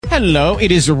Hello,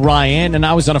 it is Ryan, and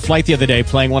I was on a flight the other day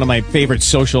playing one of my favorite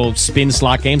social spin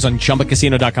slot games on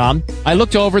ChumbaCasino.com. I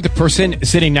looked over at the person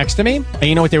sitting next to me, and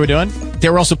you know what they were doing? They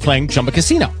were also playing Chumba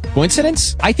Casino.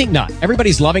 Coincidence? I think not.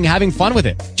 Everybody's loving having fun with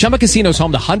it. Chumba Casino is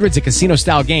home to hundreds of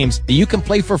casino-style games that you can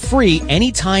play for free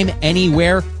anytime,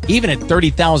 anywhere, even at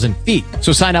 30,000 feet.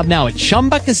 So sign up now at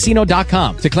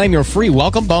ChumbaCasino.com to claim your free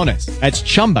welcome bonus. That's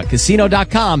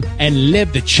ChumbaCasino.com and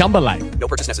live the Chumba life. No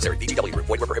purchase necessary. VGW. Void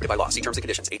where prohibited by law. See terms and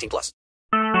conditions. 18+.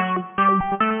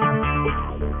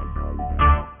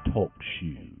 Talk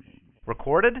shoes.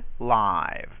 Recorded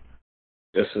live.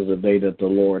 This is the day that the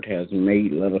Lord has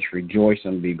made. Let us rejoice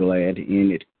and be glad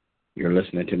in it. You're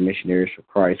listening to Missionaries for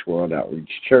Christ World Outreach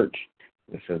Church.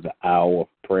 This is the hour of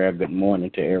prayer. Good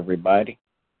morning to everybody.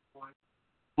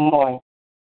 Good morning.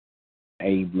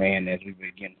 Amen. As we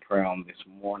begin prayer on this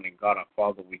morning, God our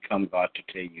Father, we come, God, to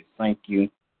tell you thank you.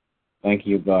 Thank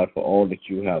you, God, for all that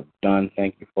you have done.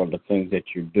 Thank you for the things that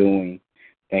you're doing.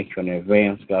 Thank you in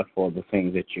advance, God, for the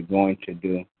things that you're going to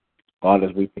do. God,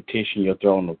 as we petition your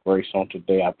throne of grace on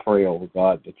today, I pray, oh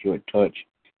God, that you would touch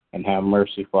and have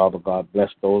mercy, Father God.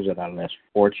 Bless those that are less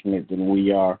fortunate than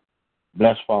we are.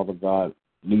 Bless, Father God,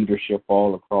 leadership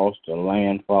all across the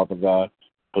land, Father God,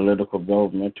 political,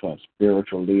 governmental, and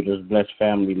spiritual leaders. Bless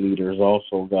family leaders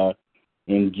also, God,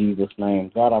 in Jesus'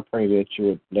 name. God, I pray that you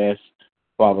would bless,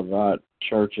 Father God,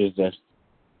 churches that's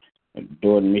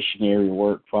doing missionary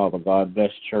work, Father God.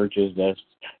 Bless churches that's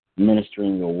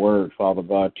ministering your word, Father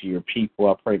God, to your people.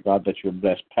 I pray, God, that you would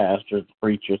bless pastors,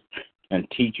 preachers, and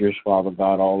teachers, Father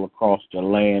God, all across the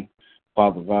land.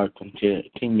 Father God,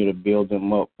 continue to build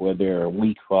them up where they're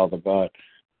weak, Father God.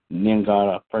 And then,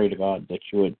 God, I pray to God that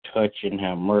you would touch and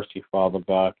have mercy, Father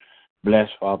God. Bless,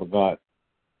 Father God,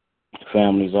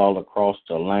 families all across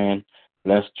the land.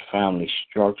 Bless the family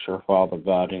structure, Father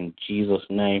God, in Jesus'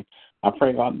 name. I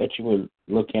pray, God, that you would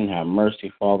look and have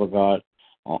mercy, Father God,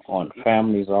 on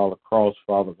families all across,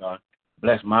 Father God.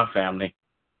 Bless my family,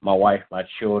 my wife, my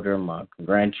children, my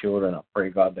grandchildren. I pray,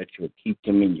 God, that you would keep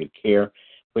them in your care.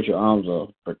 Put your arms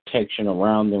of protection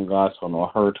around them, God, so no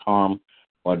hurt, harm,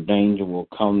 or danger will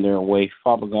come their way.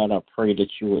 Father God, I pray that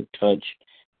you would touch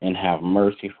and have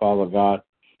mercy, Father God.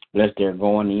 Bless their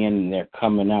going in and their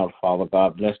coming out, Father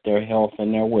God. Bless their health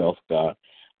and their wealth, God.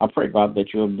 I pray, God,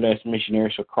 that you would bless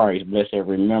Missionaries for Christ. Bless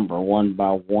every member one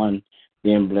by one.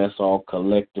 Then bless all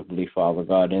collectively, Father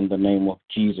God, in the name of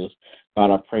Jesus.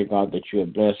 God, I pray, God, that you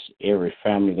would bless every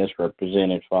family that's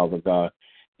represented, Father God,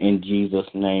 in Jesus'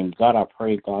 name. God, I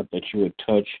pray, God, that you would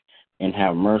touch and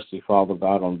have mercy, Father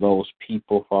God, on those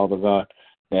people, Father God,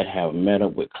 that have met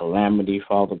up with calamity,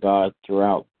 Father God,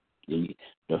 throughout the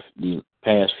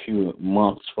past few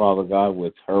months, Father God,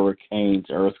 with hurricanes,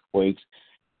 earthquakes,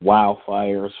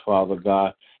 wildfires, Father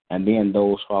God, and then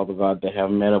those, Father God, that have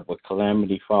met up with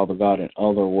calamity, Father God, in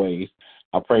other ways.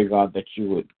 I pray, God, that you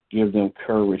would give them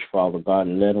courage, Father God,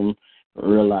 and let them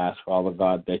realize, Father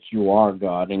God, that you are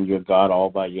God and you're God all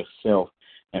by yourself.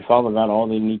 And, Father God, all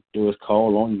they need to do is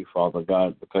call on you, Father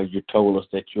God, because you told us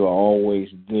that you are always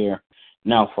there.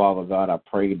 Now, Father God, I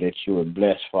pray that you would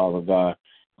bless, Father God,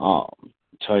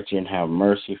 touch and have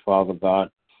mercy, Father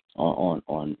God,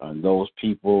 on those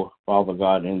people, Father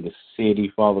God, in the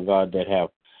city, Father God, that have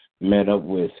met up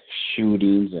with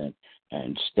shootings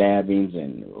and stabbings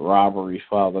and robberies,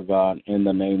 Father God, in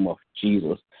the name of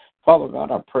Jesus. Father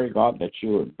God, I pray, God, that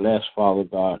you would bless, Father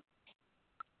God,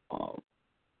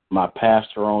 my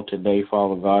pastor on today,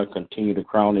 Father God. Continue to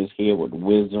crown his head with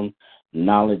wisdom,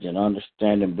 knowledge, and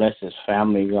understanding. Bless his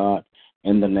family, God,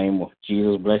 in the name of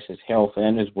Jesus. Bless his health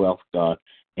and his wealth, God.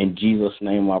 In Jesus'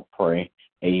 name I pray.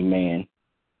 Amen.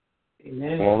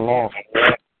 Amen. Amen.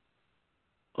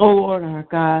 Oh, Lord, our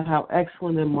God, how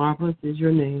excellent and marvelous is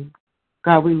your name.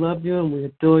 God, we love you and we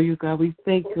adore you. God, we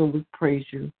thank you and we praise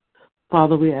you.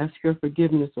 Father, we ask your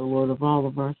forgiveness, O Lord, of all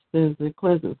of our sins and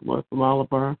cleanse us, Lord, from all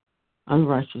of our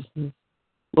unrighteousness.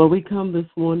 Lord, we come this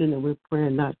morning and we're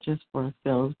praying not just for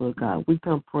ourselves, but God, we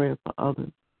come praying for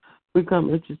others. We come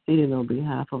interceding on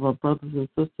behalf of our brothers and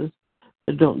sisters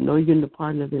that don't know you in the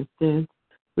pardon of their sins.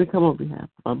 We come on behalf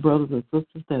of our brothers and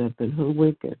sisters that have been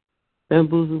hoodwinked and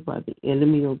bamboozled by the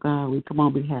enemy, oh God. We come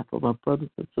on behalf of our brothers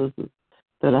and sisters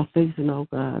that are facing, oh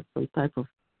God, some type of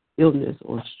illness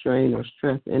or strain or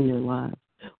stress in their lives.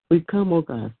 We come, oh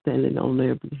God, standing on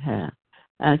their behalf,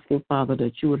 asking, Father,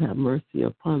 that you would have mercy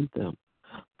upon them.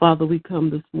 Father, we come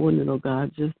this morning, oh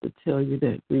God, just to tell you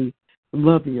that we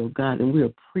love you, oh God, and we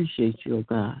appreciate you, oh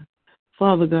God.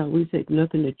 Father God, we take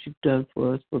nothing that you've done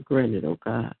for us for granted, oh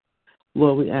God.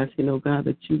 Lord, we ask you, oh God,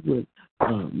 that you would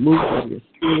move by your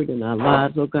spirit in our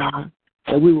lives, oh God,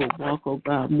 that we will walk, oh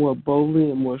God, more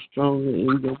boldly and more strongly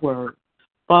in your word.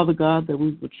 Father God, that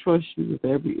we would trust you with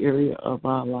every area of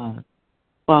our lives.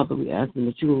 Father, we ask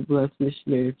that you will bless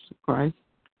missionaries of Christ,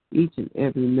 each and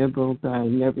every member, oh God,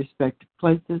 in their respective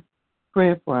places.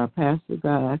 Praying for our pastor,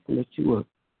 God, asking that you will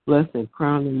bless and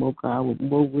crown him, oh God, with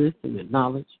more wisdom and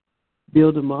knowledge.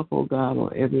 Build him up, oh God,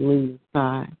 on every leaning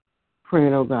side.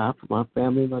 Praying, oh God, for my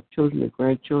family, my children and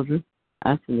grandchildren,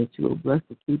 asking that you will bless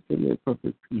and keep them in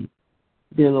perfect peace.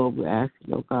 Dear Lord, we're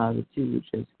asking, oh God, that you would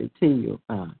just continue, oh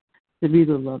God, to be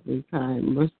the loving,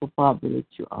 kind, merciful Father that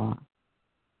you are.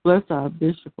 Bless our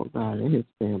bishop, oh God, and his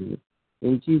family.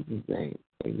 In Jesus' name,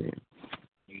 amen.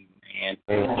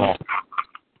 Amen.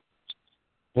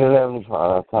 Dear Heavenly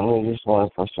Father, I come to you this morning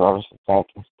for service to thank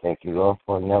you. Thank you, Lord,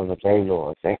 for another day,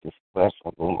 Lord. Thank you for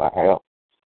blessing through my health.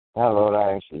 Now, Lord,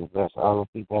 I ask you to bless all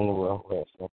the people in the world who have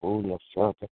no food, no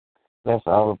shelter. Bless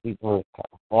all the people in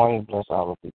California. Bless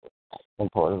all the people in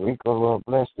Puerto Rico, Lord.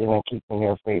 Bless them and keeping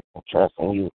their faith and trust in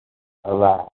you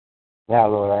alive. Now,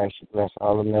 Lord, I ask you to bless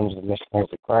all the members of Missionaries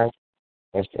of Christ.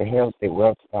 Bless their health, their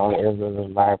wealth, and all the areas of their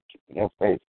life, keeping their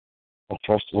faith and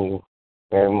trusting you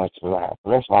very much alive.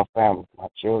 Bless my family, my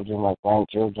children, my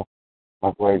grandchildren,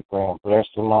 my great-grand. Bless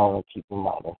them all and keep them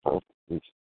all in perfect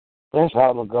peace. Bless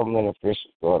all the government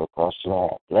officials, Lord, across the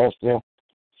land. Bless them.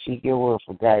 Seek your word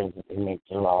for guidance that they make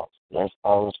the laws. Bless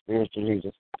all the spiritual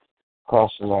leaders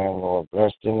across the land, Lord.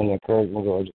 Bless them and encourage them,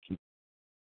 Lord,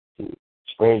 to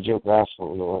spread your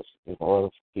gospel, Lord, in order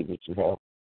for people to have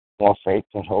more faith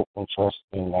and hope and trust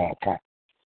in mankind.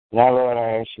 Now, Lord,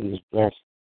 I ask you to bless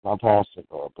my pastor,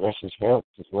 Lord. Bless his health,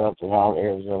 his wealth, and all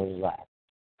areas of his life.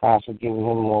 Constantly giving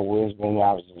him more wisdom and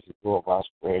knowledge as he go about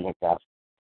spreading the gospel.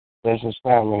 Bless his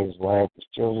family, his wife, his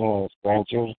children, and his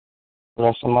grandchildren.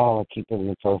 Bless them all and keep them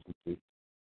in perfect peace.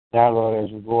 Now, Lord,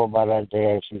 as we go about our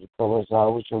day, I ask you to cover us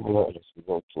all with your blood as we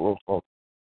go to and fro.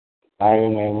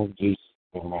 In the name of Jesus,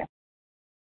 amen.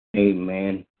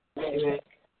 Amen. Amen.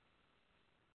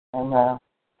 Amen.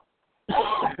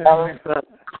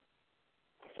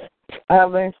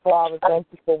 Heavenly Father, thank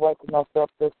you for waking us up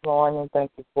this morning.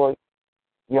 Thank you for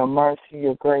your mercy,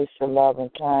 your grace, your love,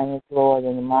 and kindness, Lord,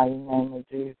 in the mighty name of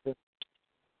Jesus.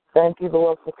 Thank you,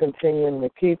 Lord, for continuing to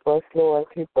keep us, Lord,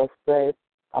 keep us safe.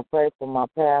 I pray for my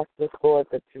pastors, Lord,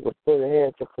 that you would put a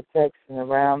hedge of protection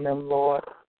around them, Lord,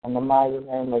 in the mighty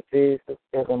name of Jesus.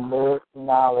 Give them wisdom,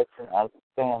 knowledge, and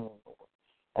understanding, Lord,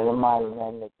 in the mighty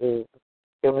name of Jesus.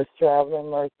 Give us traveling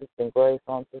mercies and grace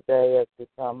on today as we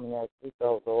come and as we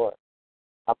go, Lord.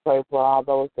 I pray for all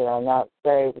those that are not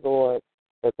saved, Lord,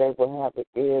 that they will have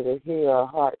an ear to hear, a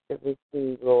heart to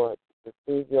receive, Lord, to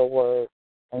receive your word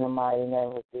in the mighty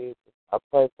name of Jesus. I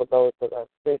pray for those that are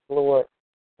sick, Lord,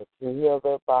 that you heal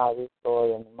their bodies,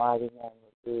 Lord, in the mighty name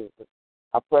of Jesus.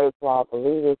 I pray for all the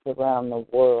leaders around the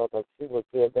world that you will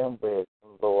give them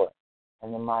wisdom, Lord,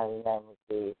 in the mighty name of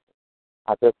Jesus.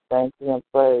 I just thank you and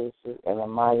praise you in the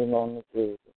mighty name of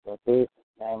Jesus. In Jesus'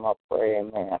 name I pray,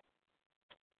 amen.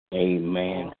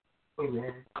 Amen.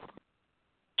 Amen.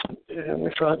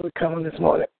 Heavenly Father, we come this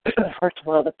morning. First of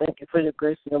all, I thank you for your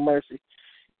grace and your mercy.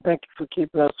 Thank you for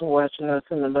keeping us and watching us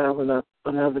and allowing us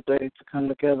another day to come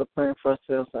together praying for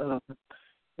ourselves and others.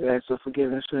 We ask for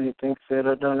forgiveness for anything said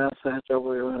or done outside your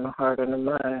will in the heart and the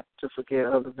mind to forget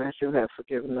others as you have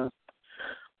forgiven us.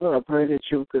 Lord, I pray that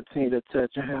you will continue to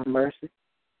touch and have mercy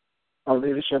on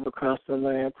leadership across the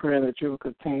land, praying that you will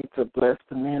continue to bless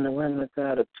the men and women of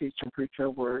God to teach and preach your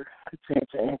word, continue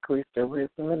to increase their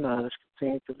wisdom and knowledge,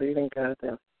 continue to lead and guide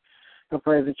them. I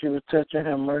pray that you will touch and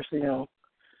have mercy on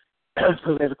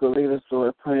political leaders,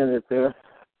 Lord, praying that their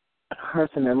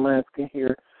hearts and their minds can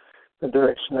hear the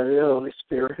direction of the Holy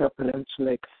Spirit, helping them to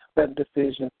make better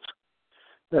decisions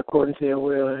according to your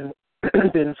will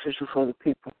and beneficial for the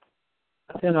people.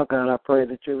 Then, oh God, I pray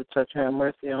that you would touch and have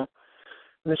mercy on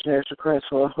Missionaries of Christ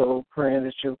for a whole, praying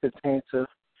that you would continue to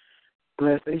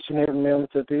bless each and every member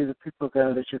to be the people,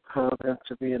 God, that you call them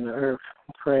to be in the earth.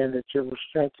 Praying that you will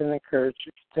strengthen and encourage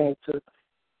you, continue to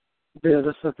build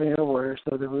us up in your word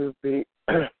so that we will be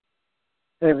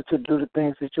able to do the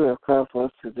things that you have called for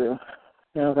us to do.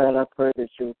 Now, God, I pray that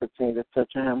you will continue to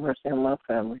touch and have mercy on my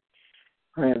family.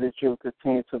 Praying that you will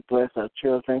continue to bless our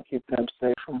children, keep them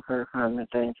safe from hurt, harm, and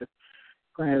danger.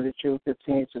 Praying that you will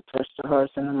continue to touch the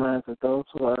hearts and the minds of those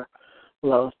who are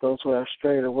lost, those who are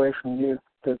strayed away from you,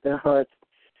 that their hearts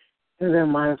and their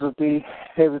minds will be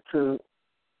able to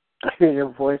hear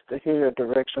your voice, to hear your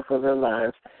direction for their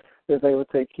lives, that they will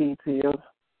take heed to your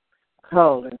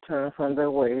call and turn from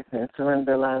their ways and surrender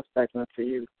their lives back unto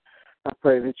you. I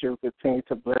pray that you will continue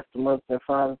to bless the mothers and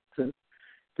fathers to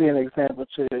be an example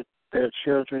to their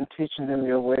children, teaching them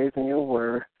your ways and your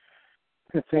word.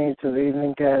 Continue to lead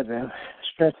and guide them,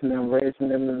 strengthen them, raising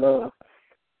them in love,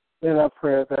 Then I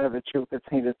pray, God, that you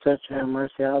continue to touch and have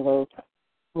mercy on those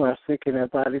who are sick in their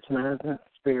bodies, minds, and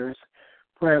spirits.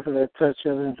 Praying for that touch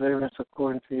of deliverance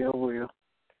according to your will.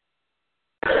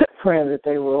 Praying that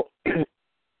they will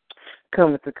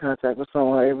come into contact with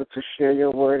someone able to share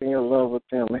your word and your love with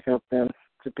them and help them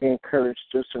to be encouraged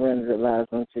to surrender their lives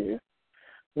unto you.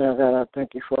 Now, God, I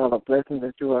thank you for all the blessings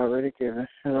that you already given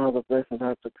and all the blessings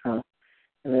are to come.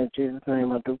 And in Jesus'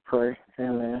 name I do pray.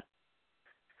 Amen.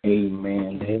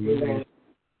 Amen. Amen.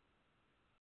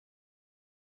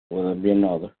 Will there be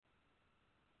another?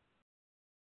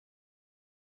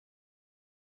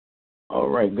 All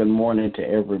right. Good morning to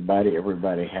everybody.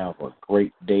 Everybody have a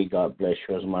great day. God bless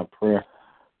you is my prayer.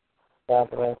 God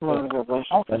bless you. God bless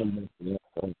you.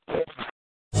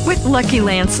 With Lucky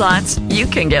Land Slots, you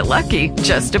can get lucky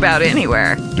just about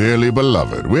anywhere. Dearly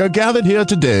beloved, we are gathered here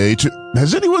today to...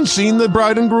 Has anyone seen the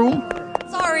bride and groom?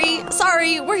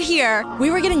 Sorry, we're here.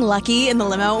 We were getting lucky in the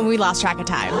limo and we lost track of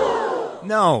time.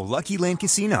 No, Lucky Land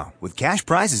Casino, with cash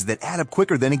prizes that add up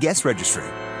quicker than a guest registry.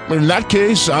 In that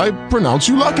case, I pronounce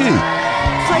you lucky.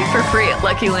 Play for free at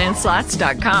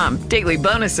LuckyLandSlots.com. Daily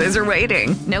bonuses are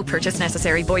waiting. No purchase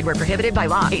necessary. Void where prohibited by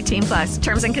law. 18+.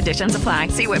 Terms and conditions apply.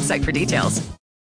 See website for details.